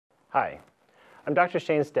Hi, I'm Dr.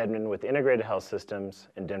 Shane Stedman with Integrated Health Systems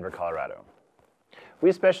in Denver, Colorado.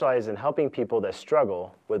 We specialize in helping people that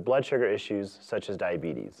struggle with blood sugar issues such as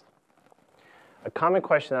diabetes. A common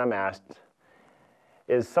question that I'm asked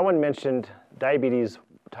is, someone mentioned diabetes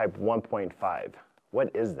type 1.5.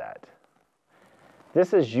 What is that?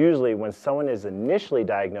 This is usually when someone is initially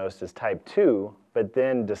diagnosed as type 2, but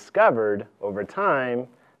then discovered over time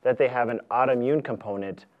that they have an autoimmune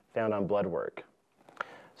component found on blood work.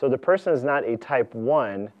 So the person is not a type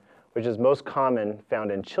 1, which is most common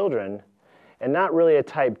found in children, and not really a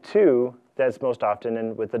type 2 that's most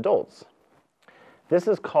often with adults. This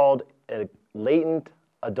is called a latent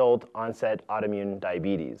adult onset autoimmune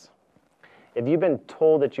diabetes. If you've been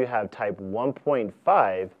told that you have type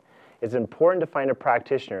 1.5, it's important to find a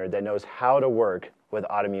practitioner that knows how to work with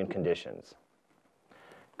autoimmune conditions.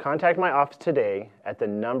 Contact my office today at the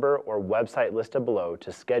number or website listed below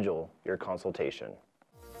to schedule your consultation.